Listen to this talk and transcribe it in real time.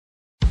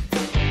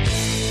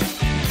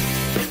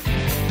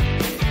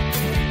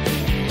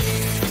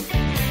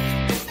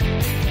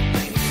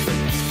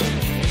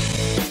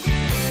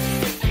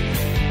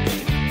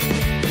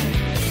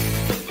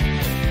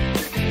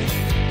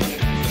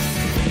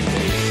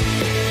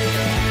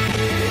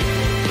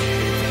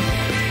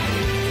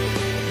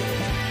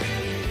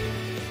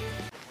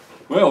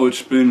Well,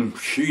 it's been,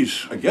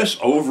 geez, I guess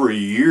over a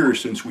year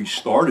since we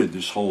started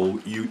this whole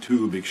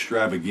YouTube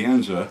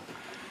extravaganza,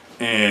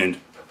 and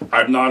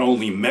I've not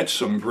only met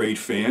some great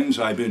fans,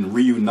 I've been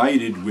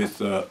reunited with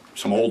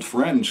some old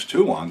friends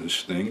too on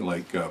this thing,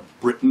 like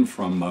Britton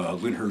from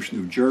Lyndhurst,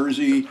 New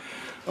Jersey,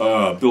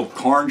 Bill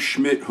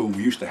Karnschmidt, who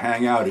used to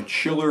hang out at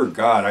Chiller.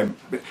 God,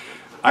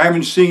 I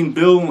haven't seen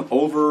Bill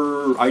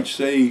over, I'd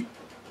say,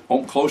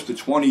 close to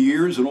 20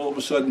 years, and all of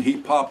a sudden he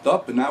popped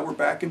up, and now we're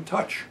back in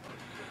touch.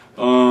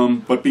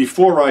 But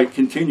before I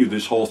continue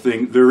this whole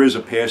thing, there is a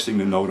passing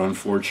to note,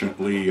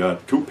 unfortunately,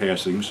 two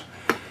passings.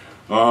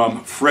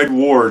 Fred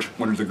Ward,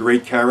 one of the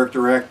great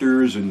character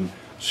actors and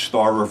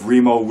star of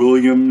Remo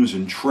Williams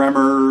and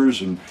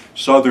Tremors and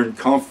Southern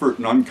Comfort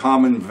and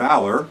Uncommon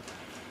Valor,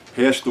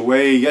 passed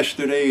away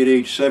yesterday at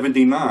age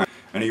 79.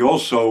 And he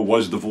also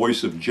was the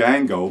voice of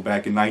Django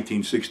back in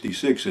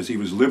 1966 as he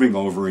was living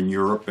over in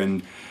Europe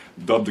and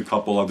dubbed a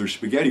couple other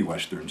spaghetti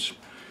westerns.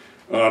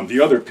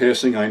 The other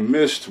passing I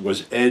missed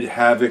was Ed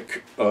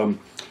Havoc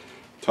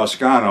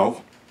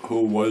Toscano,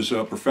 who was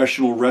a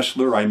professional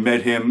wrestler. I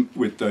met him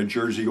with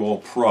Jersey All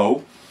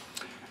Pro,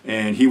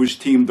 and he was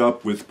teamed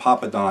up with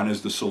Papadon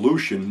as the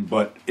Solution,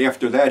 but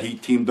after that he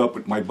teamed up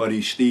with my buddy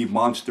Steve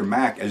Monster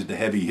Mac as the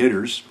Heavy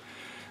Hitters.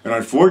 And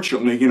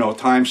unfortunately, you know,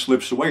 time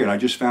slips away, and I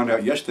just found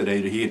out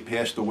yesterday that he had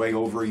passed away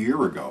over a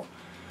year ago.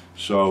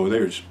 So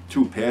there's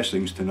two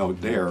passings to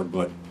note there,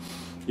 but,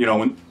 you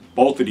know,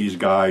 both of these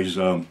guys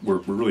were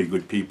really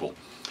good people.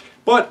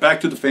 But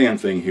back to the fan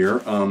thing here.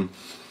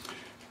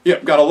 Yeah,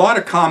 got a lot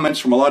of comments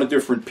from a lot of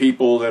different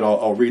people that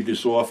I'll read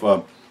this off.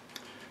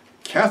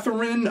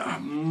 Catherine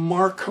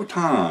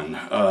Marcotan,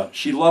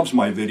 she loves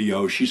my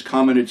videos. She's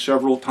commented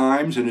several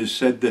times and has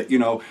said that, you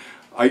know,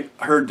 I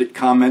heard that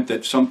comment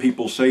that some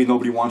people say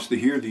nobody wants to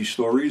hear these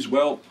stories.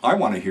 Well, I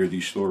want to hear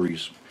these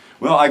stories.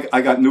 Well,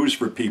 I got news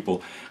for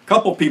people. A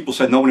couple people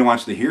said nobody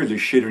wants to hear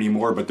this shit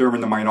anymore, but they're in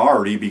the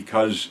minority,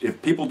 because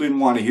if people didn't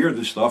want to hear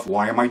this stuff,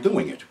 why am I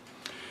doing it?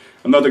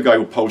 Another guy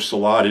who posts a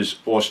lot is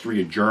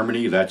Austria,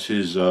 Germany. That's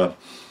his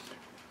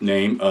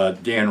name.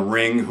 Dan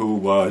Ring,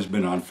 who has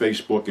been on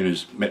Facebook and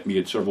has met me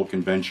at several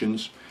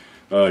conventions.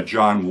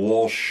 John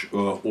Walsh,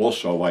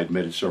 also I've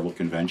met at several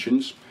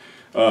conventions.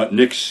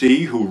 Nick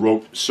C., who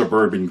wrote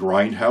Suburban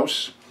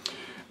Grindhouse.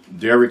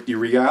 Derek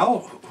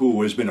DeReal,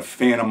 who has been a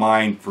fan of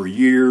mine for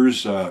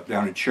years,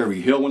 down at Cherry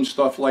Hill and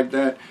stuff like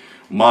that.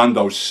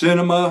 Mondo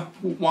Cinema,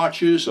 who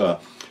watches.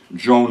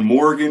 Joan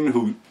Morgan,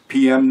 who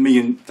PM'd me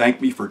and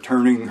thanked me for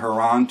turning her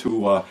on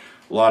to a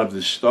lot of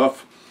this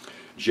stuff.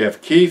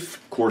 Jeff Keefe,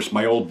 of course,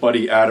 my old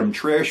buddy Adam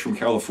Trash from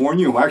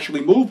California, who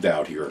actually moved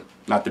out here.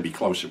 Not to be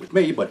closer with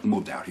me, but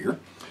moved out here.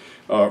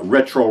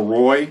 Retro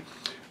Roy,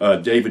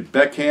 David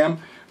Beckham,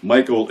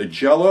 Michael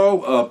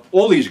Agello,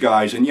 all these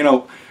guys. And, you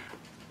know,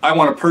 I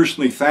want to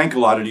personally thank a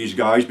lot of these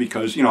guys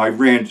because, you know, I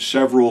ran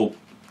several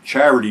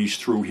charities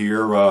through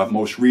here,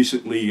 most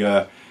recently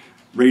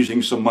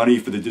raising some money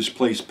for the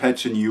displaced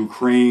pets in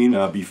Ukraine.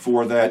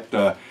 Before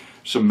that,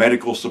 some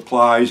medical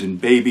supplies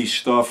and baby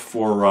stuff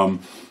for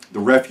the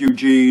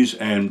refugees.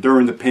 And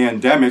during the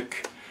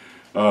pandemic,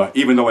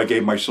 even though I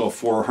gave myself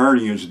 4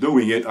 hernias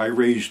doing it, I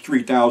raised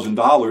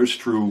 $3,000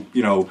 through,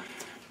 you know,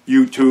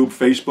 YouTube,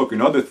 Facebook,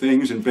 and other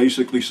things, and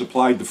basically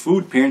supplied the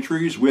food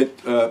pantries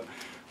with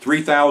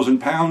 3,000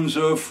 pounds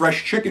of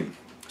fresh chicken.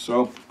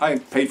 So I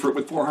paid for it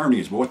with 4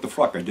 hernias, but what the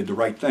fuck, I did the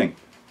right thing.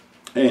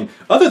 And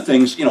other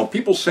things, you know,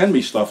 people send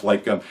me stuff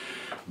like,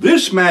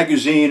 this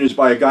magazine is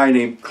by a guy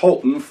named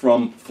Colton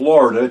from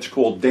Florida. It's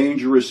called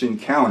Dangerous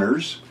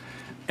Encounters.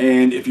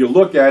 And if you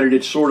look at it,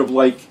 it's sort of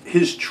like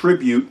his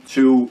tribute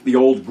to the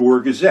old Gore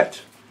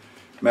Gazette.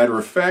 Matter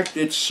of fact,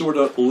 it's sort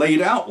of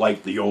laid out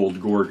like the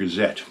old Gore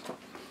Gazette.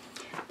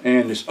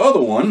 And this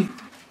other one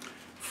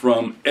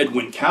from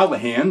Edwin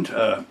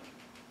Callahan,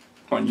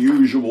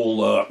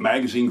 Unusual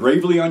magazine,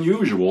 Gravely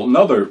Unusual,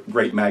 another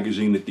great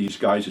magazine that these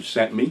guys have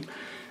sent me.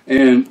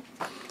 And,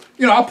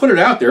 you know, I'll put it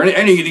out there.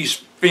 Any of these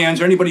fans,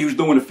 or anybody who's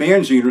doing a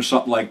fanzine or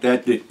something like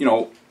that, that, you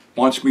know,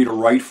 wants me to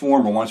write for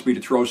them or wants me to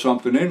throw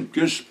something in,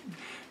 just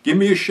give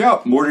me a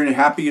shout. More than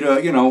happy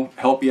to, you know,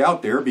 help you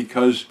out there,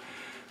 because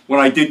when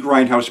I did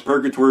Grindhouse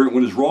Purgatory,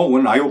 when it was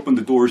rolling, I opened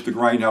the doors to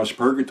Grindhouse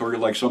Purgatory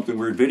like Something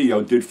Weird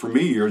Video did for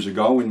me years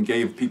ago and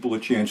gave people a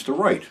chance to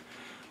write.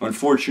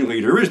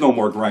 Unfortunately, there is no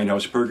more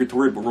Grindhouse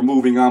Purgatory, but we're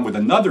moving on with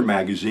another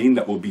magazine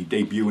that will be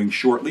debuting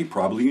shortly,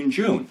 probably in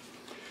June.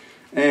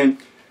 And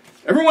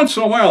every once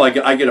in a while, I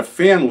get a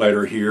fan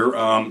letter here.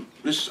 I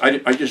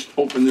just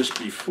opened this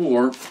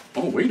before.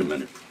 Oh, wait a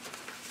minute.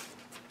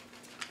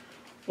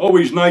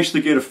 Always nice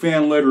to get a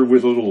fan letter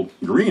with a little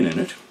green in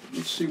it.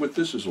 Let's see what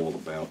this is all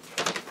about.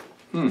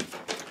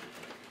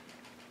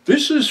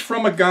 This is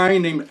from a guy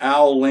named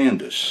Al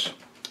Landis.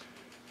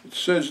 It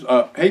says,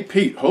 hey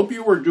Pete, hope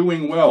you are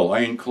doing well.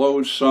 I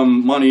enclosed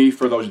some money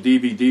for those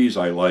DVDs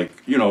I like.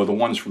 You know, the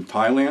ones from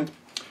Thailand.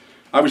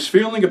 I was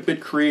feeling a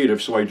bit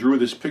creative, so I drew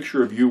this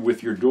picture of you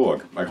with your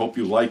dog. I hope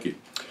you like it.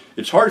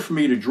 It's hard for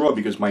me to draw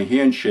because my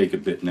hands shake a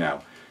bit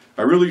now.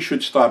 I really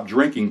should stop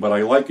drinking, but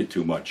I like it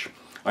too much.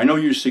 I know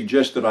you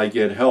suggested I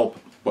get help,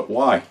 but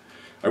why?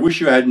 I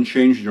wish you hadn't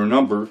changed your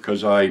number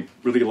because I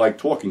really like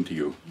talking to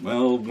you.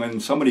 Well,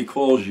 when somebody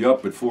calls you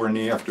up at 4 in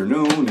the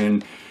afternoon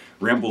and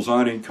rambles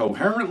on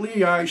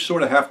incoherently, I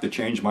sort of have to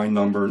change my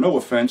number. No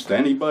offense to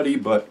anybody,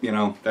 but, you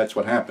know, that's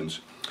what happens.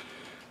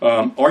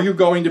 Are you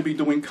going to be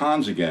doing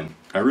cons again?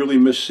 I really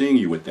miss seeing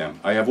you with them.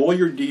 I have all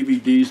your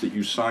DVDs that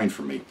you signed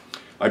for me.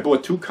 I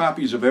bought 2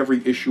 copies of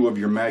every issue of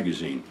your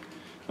magazine.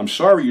 I'm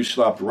sorry you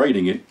stopped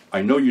writing it.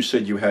 I know you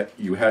said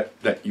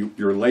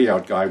your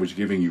layout guy was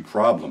giving you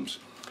problems.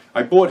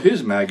 I bought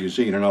his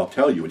magazine, and I'll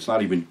tell you, it's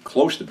not even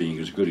close to being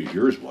as good as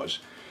yours was.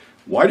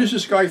 Why does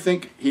this guy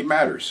think he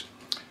matters?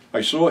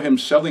 I saw him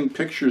selling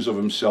pictures of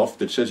himself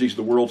that says he's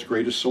the world's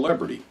greatest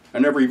celebrity. I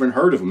never even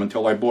heard of him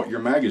until I bought your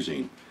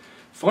magazine.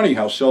 Funny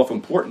how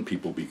self-important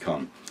people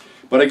become.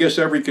 But I guess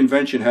every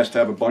convention has to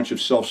have a bunch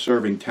of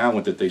self-serving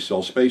talent that they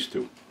sell space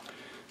to.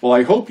 Well,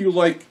 I hope you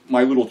like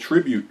my little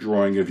tribute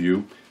drawing of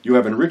you. You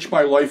have enriched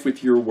my life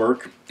with your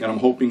work, and I'm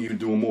hoping you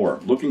do more.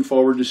 Looking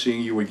forward to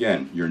seeing you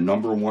again. Your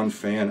 #1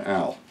 fan,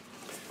 Al.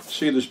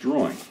 See this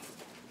drawing.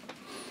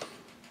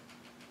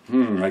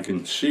 I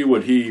can see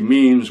what he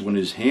means when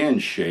his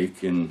hands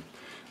shake, and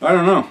I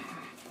don't know.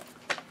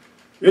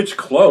 It's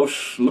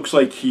close. Looks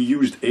like he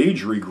used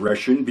age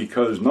regression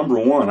because,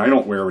 #1, I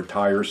don't wear a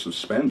tie or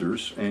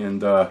suspenders,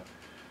 and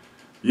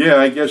yeah,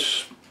 I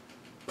guess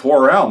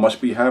poor Al must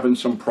be having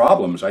some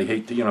problems. I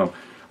hate to, you know,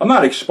 I'm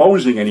not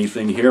exposing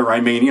anything here. I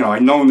mean, you know,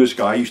 I've known this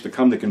guy. He used to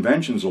come to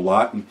conventions a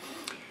lot, and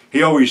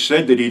he always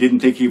said that he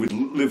didn't think he would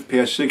live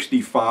past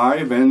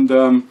 65,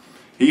 and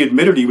he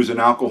admitted he was an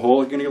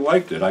alcoholic, and he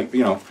liked it.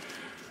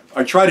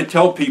 I try to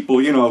tell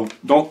people, you know,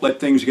 don't let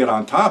things get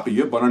on top of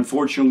you, but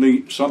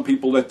unfortunately, some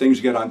people let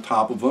things get on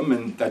top of them,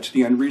 and that's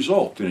the end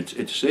result, and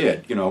it's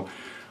sad, you know.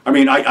 I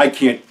mean, I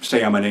can't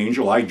say I'm an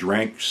angel. I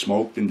drank,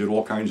 smoked, and did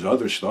all kinds of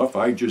other stuff.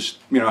 I just,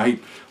 you know, I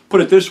put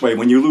it this way,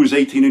 when you lose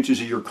 18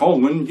 inches of your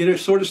colon, you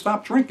just sort of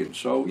stop drinking.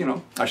 So, you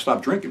know, I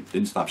stopped drinking.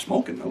 Didn't stop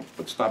smoking, though,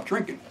 but stopped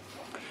drinking.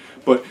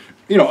 But,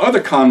 you know,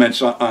 other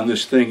comments on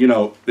this thing, you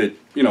know, that,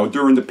 you know,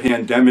 during the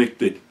pandemic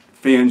that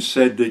fans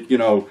said that, you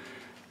know,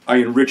 I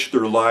enriched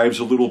their lives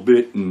a little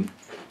bit and,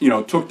 you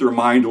know, took their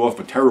mind off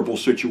a terrible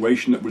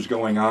situation that was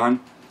going on.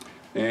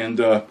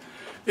 And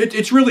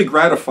it's really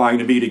gratifying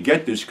to me to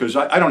get this because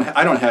I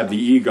don't have the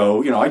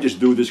ego. You know, I just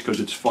do this because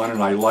it's fun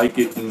and I like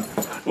it. And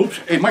oops,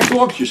 hey, my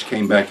dogs just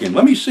came back in.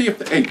 Let me see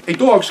if hey,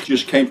 dogs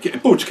just came.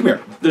 Boots, come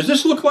here. Does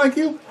this look like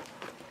you?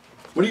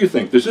 What do you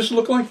think? Does this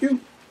look like you?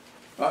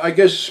 I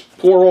guess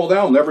poor old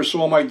Al never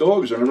saw my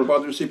dogs. I never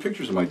bothered to see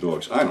pictures of my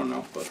dogs. I don't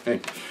know, but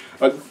hey.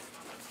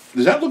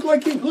 Does that look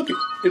like you? Look,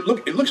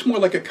 it looks more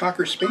like a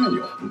Cocker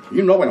Spaniel.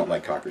 You know I don't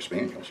like Cocker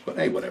Spaniels, but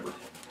hey, whatever.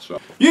 So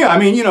yeah, I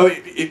mean, you know,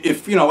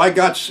 if you know, I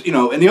got, you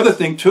know, and the other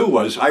thing too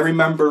was I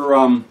remember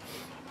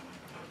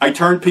I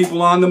turned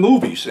people on to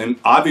movies, and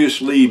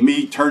obviously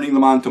me turning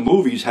them on to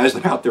movies has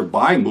them out there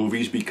buying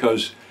movies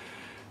because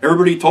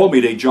everybody told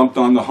me they jumped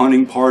on the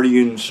hunting party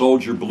in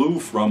Soldier Blue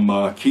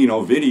from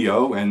Kino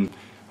Video, and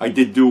I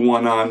did do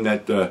one on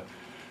that the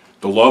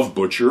Love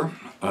Butcher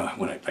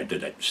when I did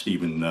that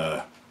Stephen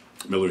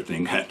Miller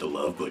thing at the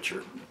Love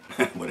Butcher,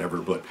 whatever.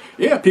 But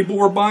yeah, people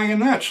were buying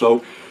that,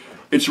 so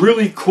it's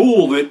really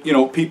cool that, you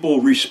know,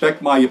 people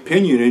respect my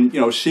opinion and, you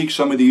know, seek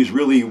some of these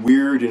really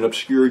weird and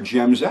obscure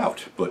gems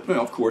out. But,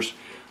 well, of course,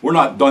 we're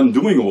not done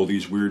doing all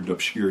these weird and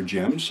obscure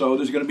gems, so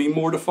there's going to be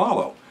more to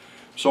follow.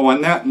 So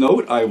on that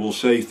note, I will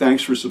say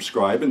thanks for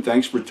subscribing,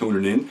 thanks for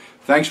tuning in,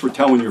 thanks for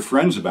telling your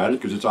friends about it,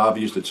 because it's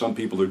obvious that some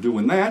people are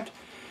doing that.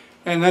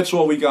 And that's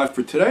all we got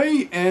for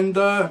today, and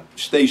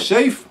stay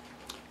safe.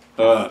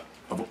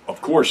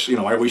 Of course, you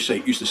know, I always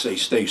used to say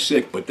stay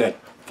sick, but that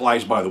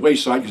flies by the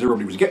wayside because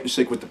everybody was getting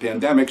sick with the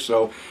pandemic.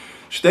 So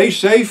stay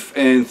safe,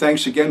 and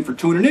thanks again for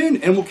tuning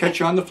in, and we'll catch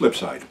you on the flip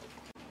side.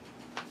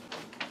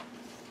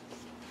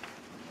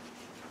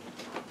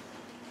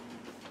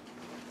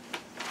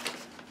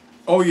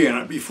 Oh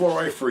yeah,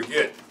 before I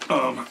forget,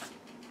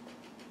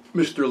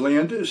 Mr.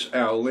 Landis,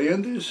 Al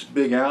Landis,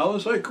 Big Al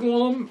as I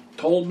call him,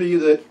 told me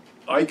that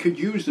I could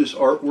use this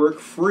artwork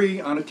free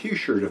on a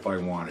t-shirt if I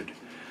wanted.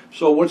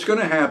 So what's going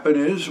to happen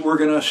is we're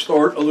going to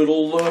start a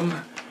little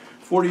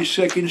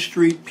 42nd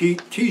Street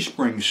Pete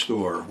Teespring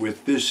store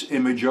with this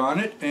image on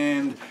it,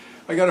 and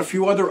I got a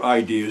few other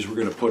ideas we're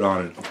going to put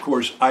on it. Of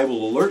course, I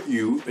will alert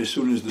you as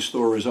soon as the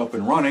store is up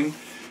and running,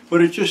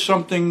 but it's just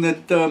something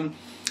that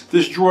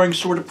this drawing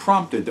sort of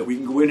prompted, that we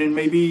can go in and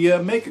maybe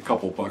make a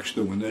couple bucks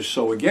doing this.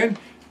 So again,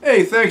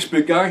 hey, thanks,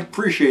 big guy.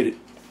 Appreciate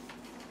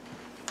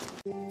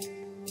it.